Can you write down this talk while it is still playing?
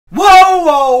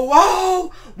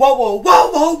whoa, whoa, whoa, whoa,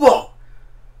 whoa, whoa, whoa.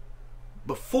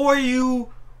 Before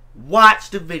you watch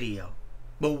the video,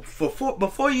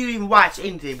 before you even watch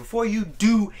anything, before you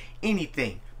do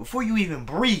anything, before you even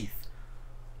breathe,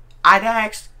 I'd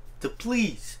ask to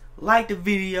please like the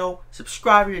video,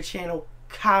 subscribe to the channel,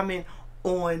 comment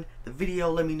on the video,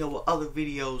 let me know what other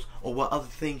videos or what other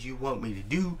things you want me to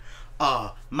do.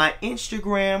 My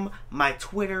Instagram, my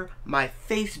Twitter, my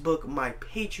Facebook, my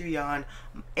Patreon,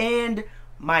 and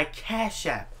my Cash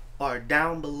App are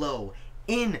down below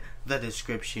in the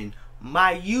description.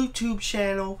 My YouTube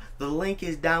channel, the link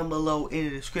is down below in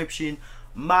the description.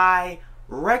 My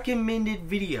recommended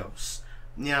videos,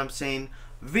 you know what I'm saying?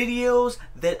 Videos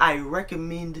that I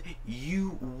recommend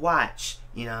you watch,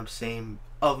 you know what I'm saying,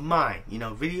 of mine, you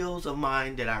know, videos of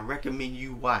mine that I recommend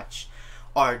you watch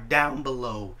are down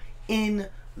below in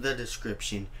the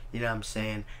description, you know what I'm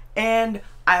saying? And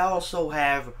I also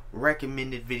have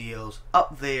recommended videos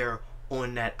up there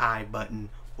on that I button,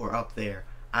 or up there.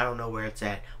 I don't know where it's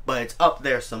at, but it's up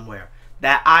there somewhere.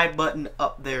 That I button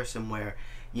up there somewhere,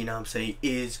 you know what I'm saying,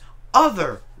 is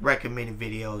other recommended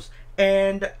videos.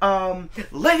 And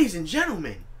ladies and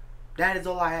gentlemen, that is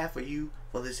all I have for you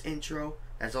for this intro.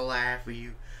 That's all I have for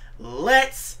you.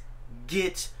 Let's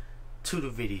get to the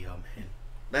video, man.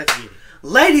 Let's get it.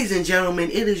 Ladies and gentlemen,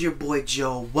 it is your boy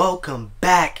Joe. Welcome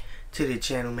back to the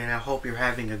channel, man. I hope you're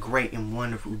having a great and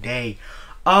wonderful day.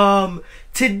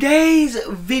 Today's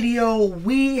video,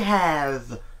 we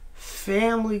have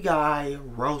Family Guy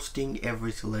roasting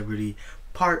every celebrity,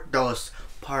 part 2,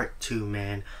 part 2,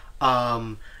 man. I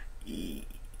mean,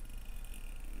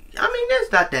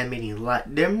 there's not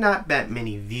that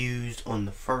many views on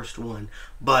the first one,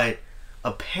 but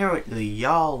apparently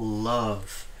y'all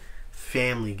love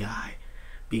Family Guy,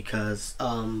 because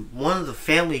one of the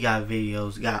Family Guy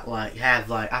videos got like, I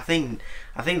think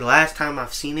the last time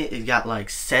I've seen it, it got like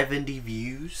 70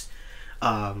 views.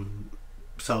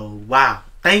 So wow,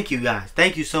 thank you guys,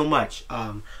 thank you so much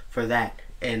for that,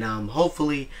 and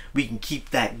hopefully we can keep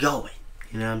that going,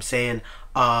 you know what I'm saying?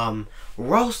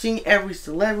 Roasting every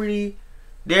celebrity,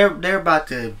 they're about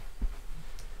to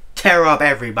tear up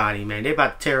everybody, man. They're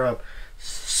about to tear up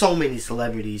so many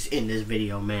celebrities in this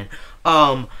video, man.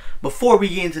 Before we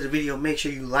get into the video, make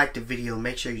sure you like the video,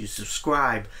 make sure you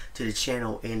subscribe to the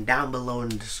channel, and down below in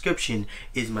the description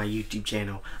is my YouTube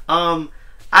channel.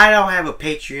 I don't have a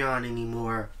Patreon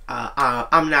anymore.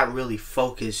 I'm not really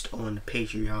focused on the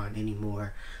Patreon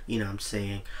anymore, you know what I'm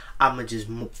saying? I'm gonna just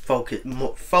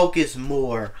focus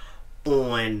more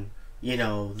on, you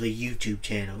know, the YouTube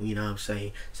channel, you know what I'm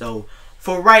saying? So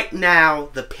for right now,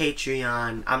 the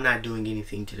Patreon, I'm not doing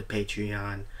anything to the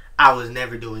Patreon. I was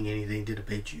never doing anything to the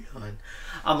Patreon.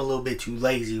 I'm a little bit too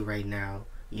lazy right now,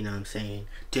 you know what I'm saying,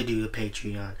 to do the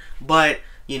Patreon. But,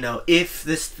 you know, if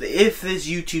this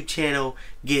YouTube channel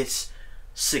gets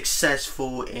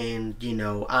successful, and, you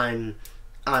know,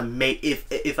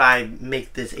 if I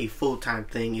make this a full-time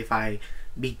thing, if I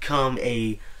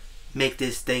make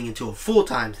this thing into a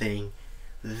full-time thing,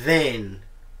 then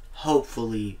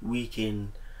hopefully we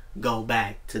can go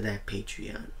back to that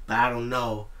Patreon. But I don't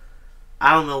know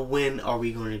when are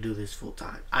we going to do this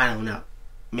full-time. I don't know.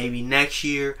 Maybe next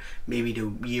year, maybe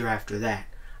the year after that.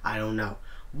 I don't know.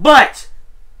 But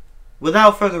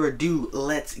without further ado,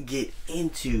 let's get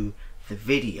into the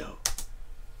video.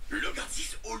 Look at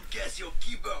this old Casio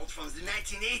keyboard from the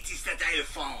 1980s that I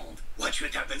found. Watch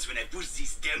what happens when I push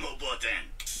this demo button.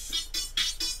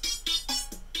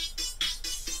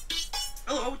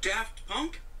 Hello, Daft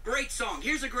Punk. Great song.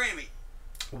 Here's a Grammy.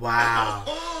 Wow.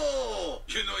 Oh,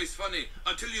 you know, it's funny.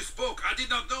 Until you spoke, I did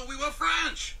not know we were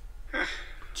French.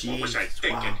 What was I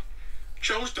thinking? Wow.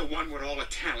 Joe's the one with all the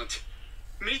talent.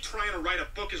 Me trying to write a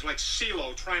book is like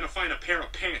CeeLo trying to find a pair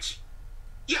of pants.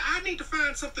 Yeah, I need to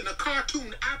find something a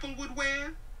cartoon Apple would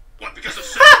wear. What, because of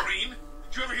Seth Green?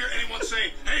 Did you ever hear anyone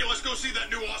say, hey, let's go see that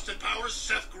new Austin Powers,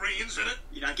 Seth Green's in it?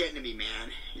 You're not getting to me,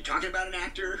 man. You're talking about an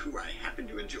actor who I happen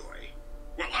to enjoy.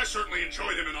 Well, I certainly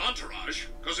enjoyed him in Entourage,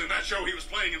 because in that show he was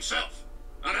playing himself.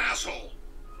 An asshole.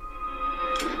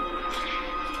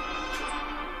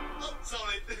 Oh,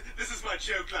 sorry. This is my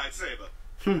Joe lightsaber.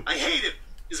 I hate him.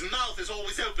 His mouth is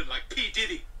always open like P.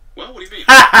 Diddy. Well, what do you mean?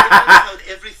 On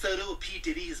every photo of P.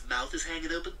 Diddy, his mouth is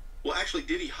hanging open. Well, actually,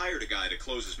 Diddy hired a guy to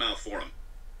close his mouth for him.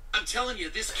 I'm telling you,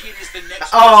 this kid is the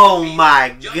next. Oh my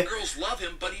god. Young girls love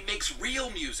him, but he makes real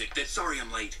music. Sorry,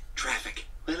 I'm late. Traffic.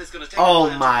 Well, it's gonna take Oh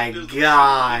my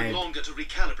god. Longer to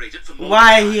recalibrate it for more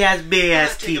Why time. he has big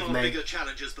ass I've taken teeth, on man? bigger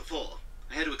challenges before.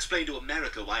 I had to explain to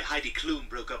America why Heidi Klum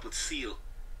broke up with Seal.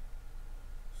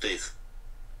 Faith.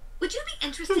 Would you be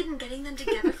interested in getting them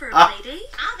together for a play date?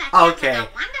 Oh, that sounds Okay. like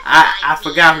a wonderful I idea.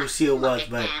 forgot who Seal was, Look at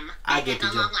but them. I They're get the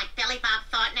getting along joke. like Billy Bob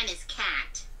Thornton and his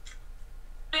cat.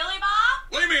 Billy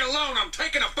Bob? Leave me alone. I'm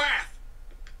taking a bath.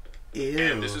 Ew.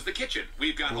 And this is the kitchen.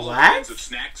 We've got all What? kinds of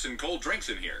snacks and cold drinks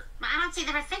in here. I don't see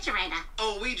the refrigerator.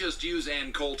 Oh, we just use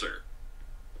Ann Coulter.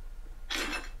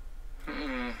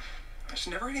 There's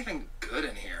never anything good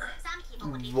in here. Some people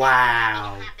would be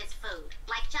Wow. happy to have this food,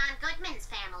 like John Goodman's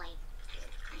family.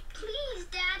 Please,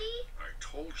 Daddy. I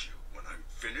told you, when I'm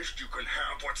finished, you can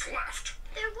have what's left.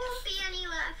 There won't be any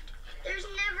left. There's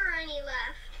never any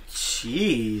left.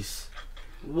 Jeez.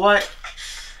 What?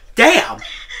 Damn.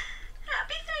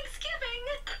 Happy Thanksgiving.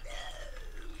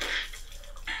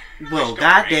 Whoa,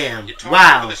 goddamn. You told me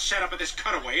Wow. the setup of this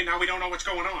cutaway, and now we don't know what's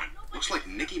going on. Looks like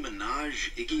Nicki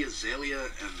Minaj, Iggy Azalea,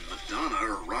 and Madonna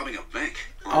are robbing a bank.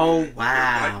 Oh,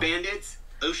 wow. Bandits?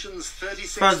 Oceans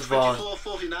 36, First of all, 24,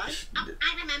 49? Oh,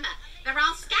 I remember. They're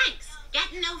all skanks.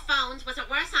 Getting new phones was a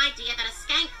worse idea than a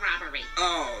skank robbery.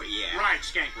 Oh, yeah. Right,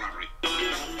 skank robbery.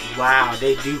 wow,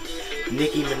 they do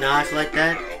Nicki Minaj like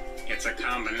that? It's a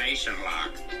combination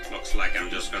lock. Looks like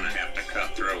I'm just gonna have to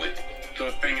cut through it.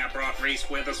 Good thing I brought Reese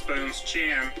Witherspoon's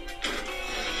chin.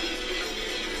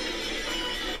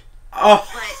 Oh.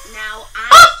 But now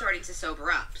I'm starting to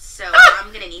sober up, so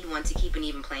I'm gonna need one to keep an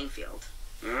even playing field.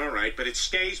 All right, but it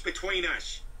stays between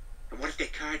us. And what if they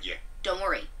card you? Don't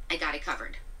worry, I got it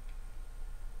covered.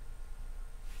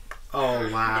 Oh,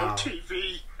 No wow.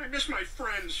 TV. I miss my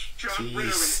friends, John Jeez. Ritter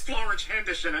and Florence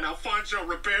Henderson and Alfonso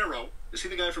Ribeiro. Is he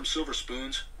the guy from Silver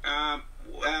Spoons? No,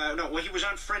 well, he was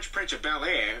on French Prince of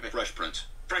Bel-Air. Fresh Prince.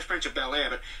 Fresh Prince of Bel-Air,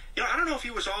 but, you know, I don't know if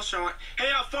he was also on...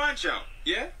 Hey, Alfonso,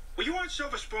 Yeah? were you on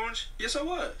Silver Spoons? Yes, I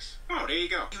was. Oh, there you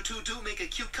go. You two do make a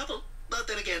cute couple. But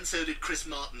then again, so did Chris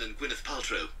Martin and Gwyneth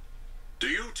Paltrow. Do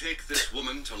you take this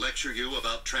woman to lecture you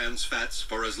about trans fats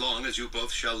for as long as you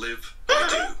both shall live? I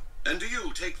do. And do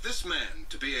you take this man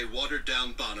to be a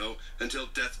watered-down Bono until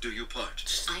death do you part?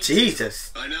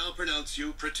 Jesus. I now pronounce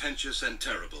you pretentious and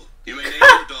terrible. You may name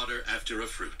your daughter after a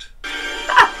fruit.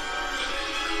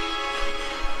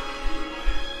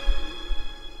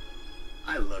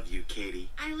 I love you, Katie.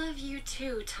 I love you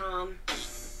too, Tom.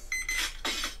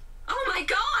 Oh my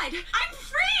god! I'm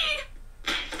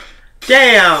free!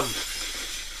 Damn.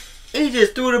 He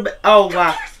just threw the... Oh,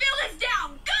 wow. Clarksville is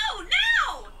down! Go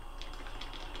now!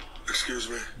 Excuse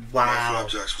me? Wow. My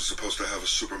flapjacks was supposed to have a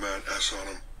Superman S on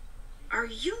them. Are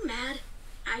you mad?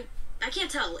 I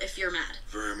can't tell if you're mad.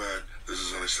 Very mad. This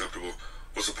is unacceptable.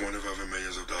 What's the point of having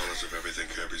millions of dollars if everything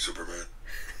can't be Superman?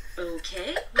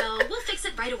 Okay, well, we'll fix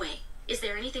it right away. Is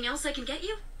there anything else I can get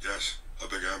you? Yes, a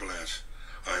big ambulance.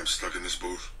 I am stuck in this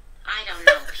booth. I don't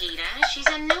know, Peter. She's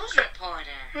a news reporter.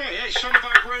 Hey, some of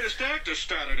our greatest actors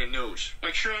started in news,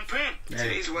 like Sean Penn.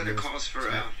 Today's weather calls for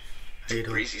How you doing?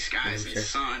 breezy skies and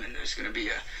sun, and there's gonna be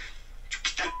a...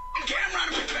 Camera out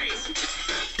of my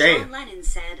face! Damn. John Lennon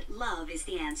said, "Love is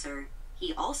the answer."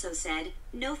 He also said,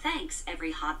 "No thanks,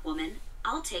 every hot woman.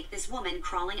 I'll take this woman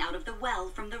crawling out of the well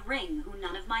from the ring who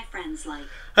none of my friends like."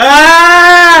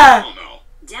 Ah! Oh,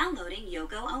 no. Downloading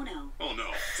Yoko Ono. Oh,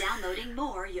 no. Downloading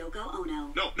more Yoko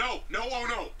Ono. No, oh,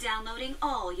 no. Downloading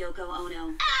all Yoko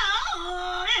Ono.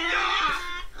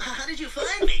 How did you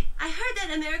find me? I heard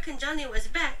that American Johnny was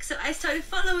back, so I started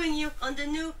following you on the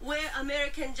new Where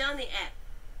American Johnny app.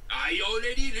 I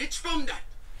already rich from that.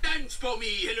 Dance for me,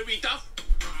 Hillary Duff.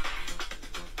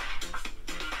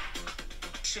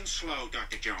 Nice and slow,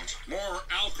 Dr. Jones. More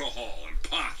alcohol and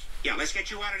pot. Yeah, let's get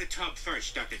you out of the tub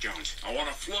first, Dr. Jones. I want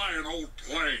to fly an old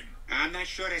plane. I'm not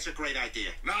sure that's a great idea.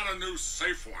 Not a new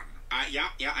safe one. Yeah,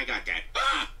 I got that.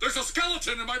 Ah! There's a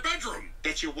skeleton in my bedroom.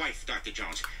 That's your wife, Dr.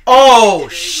 Jones. Oh,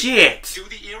 shit. Do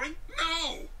the earring?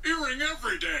 No! Earring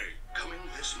every day. Coming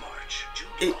this March,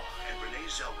 Jude Law and Renee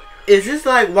Zellweger. Is this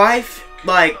like wife,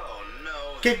 like, Oh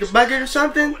no. kick the bucket or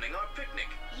something? Ruining our picnic.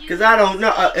 Because I don't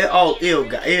know. Oh, ew,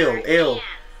 ew.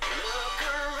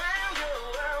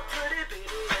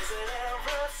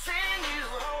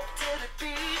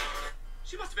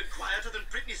 She must have been quieter than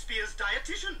Britney Spears'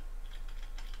 dietitian.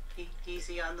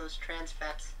 Easy on those trans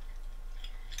fats.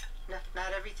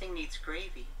 Not everything needs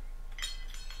gravy.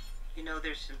 You know,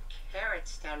 there's some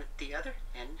carrots down at the other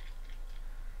end.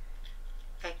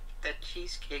 That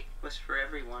cheesecake was for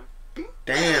everyone.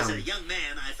 As a Damn. young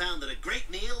man, I found that a great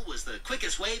meal was the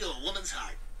quickest way to a woman's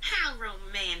heart. How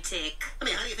romantic. I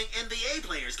mean, how do you think NBA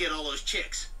players get all those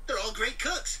chicks? They're all great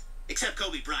cooks. Except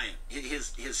Kobe Bryant.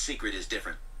 His secret is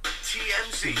different.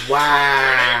 TMZ.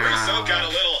 Wow. Russo got a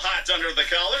little hot under the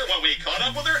collar when we caught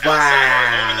up with her outside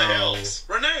our home in the hills.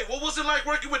 Renee, what was it like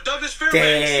working with Douglas Fairbanks?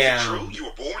 Damn. Is it true you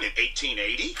were born in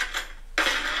 1880?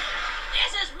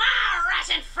 This is my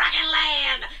in frickin'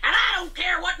 land, and I don't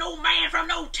care what no man from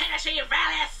no Tennessee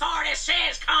Valley Authority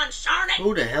says concerning.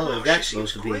 Who the hell is that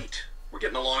supposed to be? Great. We're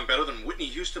getting along better than Whitney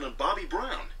Houston and Bobby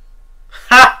Brown.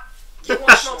 Ha! You want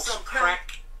to smoke some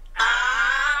crack?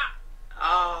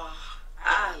 Oh,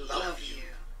 I love you.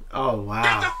 Oh,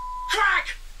 wow.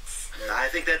 Crack! I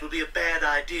think that would be a bad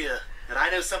idea, and I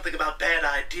know something about bad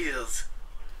ideas.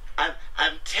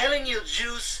 I'm telling you,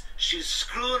 Juice, she's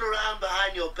screwing around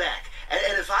behind your back.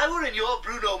 And if I were in your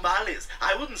Bruno Marley's,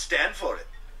 I wouldn't stand for it.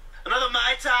 Another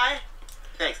Mai Tai?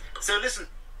 Thanks. So listen.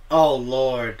 Oh,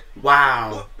 Lord.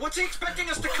 Wow. What's he expecting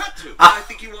us to cut to? I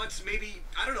think he wants maybe,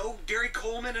 I don't know, Gary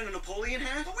Coleman and a Napoleon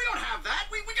hat? But we don't have that.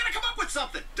 We gotta come up with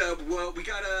something. Well, we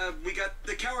got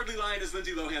the Cowardly Lion as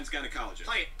Lindsay Lohan's gynecologist.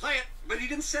 Play it. But he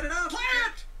didn't set it up. Play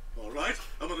it! All right,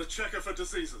 I'm gonna check her for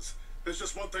diseases. There's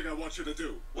just one thing I want you to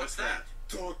do. What's that?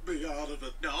 Talk me out of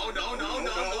it. No.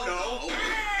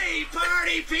 Hey,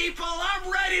 party people, I'm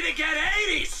ready to get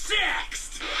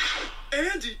 86th!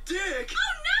 Andy Dick!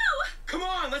 Oh, no! Come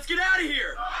on, let's get out of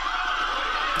here!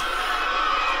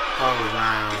 Oh,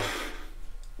 wow.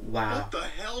 Wow. What the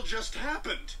hell just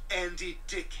happened? Andy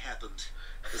Dick happened.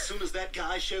 As soon as that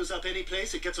guy shows up any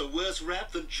place, it gets a worse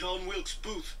rap than John Wilkes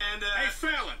Booth. And, Hey,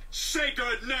 Fallon, say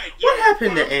good night. What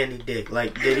happened to Andy Dick?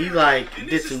 Like, did he, like,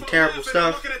 did some terrible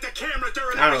stuff? Looking at the camera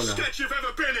during I every don't know. sketch you've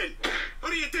ever been in. Who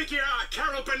do you think you are,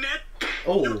 Carol Burnett?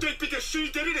 Oh. You think because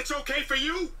she did it, it's okay for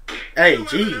you? Hey, you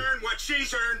gee. haven't earned what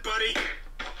she's earned, buddy.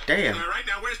 Damn. All right,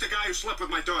 now where's the guy who slept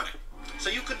with my daughter? So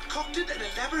you concocted an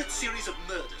elaborate series of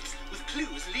murders with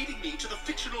clues leading me to the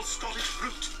fictional Scottish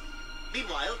route.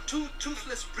 Meanwhile, two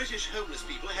toothless British homeless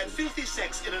people had filthy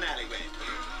sex in an alleyway.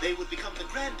 They would become the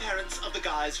grandparents of the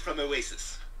guys from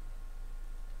Oasis.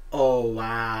 Oh,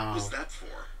 wow. What was that for?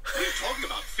 What are you talking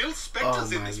about? Phil Oh,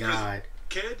 Spector's in my this prison. God.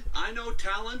 Kid, I know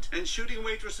talent and shooting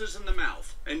waitresses in the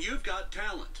mouth. And you've got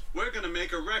talent. We're gonna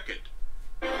make a record.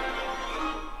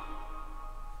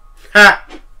 Ha!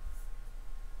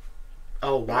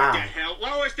 Oh, What the wow. hell?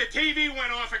 Lois, the TV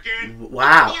went off again.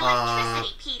 Wow. The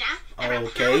electricity, Peter. There are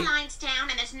okay. power lines down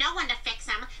and there's no one to fix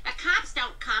them. The cops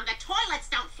don't come, the toilets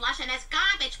don't flush, and there's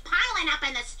garbage piling up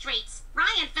in the streets.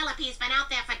 Ryan Phillippe's been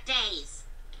out there for days.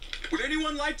 Would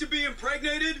anyone like to be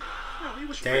impregnated? Oh, he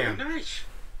was Damn. really nice.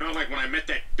 Not like when I met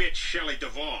that bitch Shelley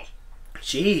Duvall.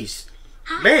 Jeez.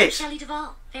 Hi, I'm Bitch. Shelley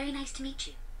Duvall. Very nice to meet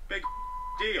you. Big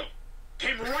deal.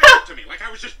 Came right up to me like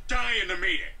I was just dying to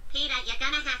meet her. Peter, you're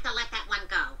gonna have to let that one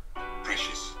go.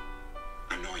 Precious.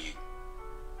 Annoying.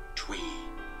 Twee.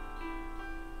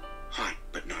 Hot,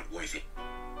 but not worth it.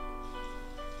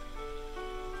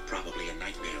 Probably a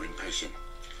nightmare in person.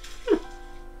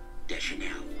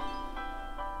 Deschanel.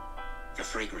 The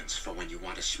fragrance for when you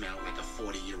want to smell like a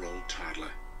 40-year-old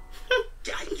toddler.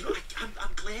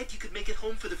 I'm glad you could make it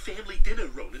home for the family dinner,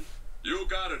 Ronan. You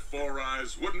got it, Four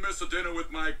Eyes. Wouldn't miss a dinner with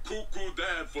my cuckoo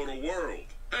dad for the world.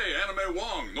 Hey, Anime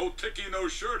Wong, no ticky, no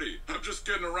shirty. I'm just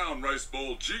kidding around, Rice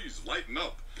Bowl. Jeez, lighten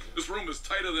up. This room is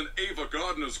tighter than Ava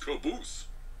Gardner's caboose.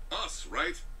 Us,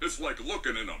 right? It's like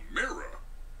looking in a mirror.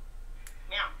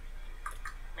 Meow.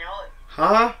 Meow.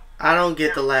 Huh? I don't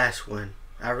get the last one.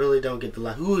 I really don't get the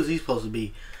last. Who is he supposed to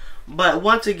be? But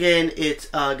once again, it's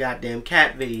a goddamn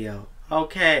cat video.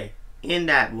 Okay. End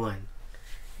that one.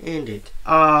 End it.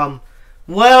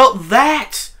 Well,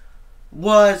 that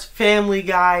was Family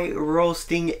Guy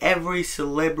roasting every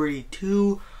celebrity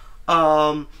too.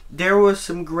 There was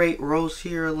some great roasts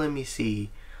here. Let me see.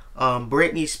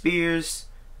 Britney Spears.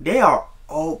 They are,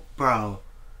 oh bro.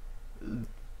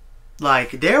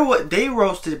 Like they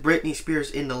roasted Britney Spears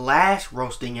in the last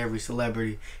roasting every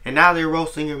celebrity, and now they're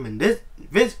roasting him in this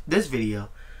video.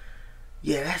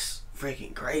 Yeah, that's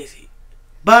freaking crazy.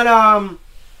 But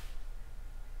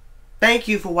thank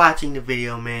you for watching the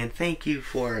video, man. Thank you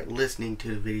for listening to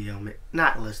the video, man.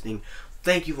 Not listening.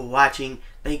 Thank you for watching.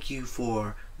 Thank you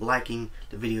for liking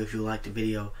the video if you like the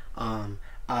video.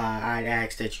 I'd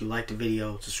ask that you like the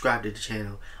video, subscribe to the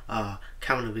channel, comment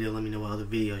on the video, let me know what other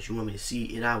videos you want me to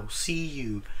see, and I will see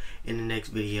you in the next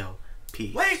video.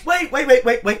 Peace. Wait,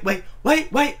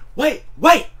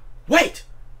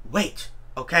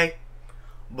 okay?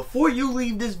 Before you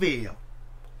leave this video,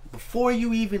 before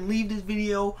you even leave this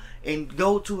video and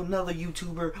go to another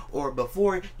YouTuber, or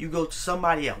before you go to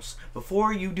somebody else,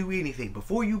 before you do anything,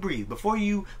 before you breathe, before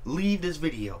you leave this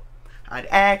video, I'd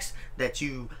ask that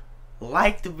you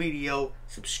like the video,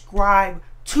 subscribe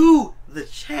to the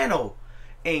channel,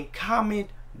 and comment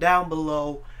down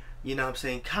below. You know what I'm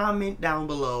saying? Comment down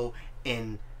below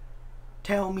and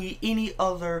tell me any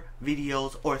other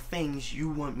videos or things you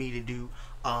want me to do.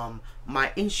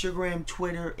 My Instagram,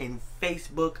 Twitter, and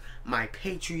Facebook, my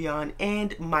Patreon,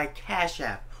 and my Cash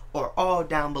App are all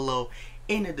down below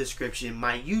in the description.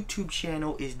 My YouTube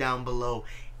channel is down below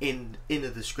in the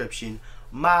description.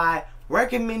 My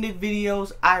recommended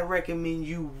videos I recommend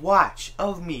you watch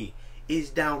of me is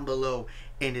down below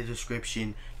in the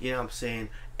description. You know what I'm saying?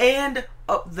 And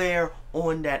up there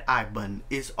on that I button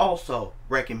is also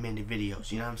recommended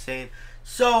videos. You know what I'm saying?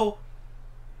 So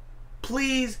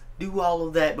please do all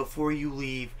of that before you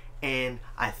leave. And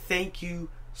I thank you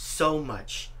so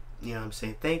much. You know what I'm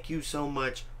saying? Thank you so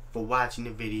much for watching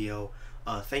the video.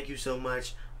 Thank you so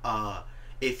much.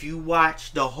 If you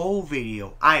watched the whole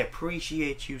video, I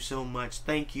appreciate you so much.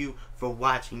 Thank you for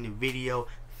watching the video.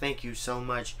 Thank you so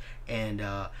much. And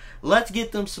let's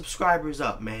get them subscribers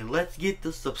up, man. Let's get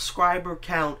the subscriber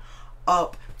count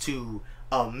up to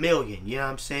 1 million. You know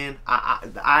what I'm saying?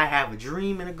 I have a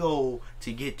dream and a goal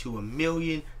to get to 1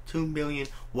 million, 2 million,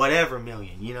 whatever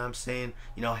million. You know what I'm saying?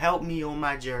 You know, help me on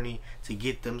my journey to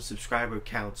get them subscriber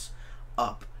counts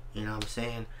up. You know what I'm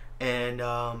saying?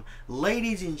 And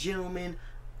ladies and gentlemen,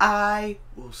 I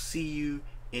will see you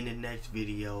in the next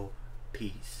video.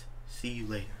 Peace. See you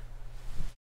later.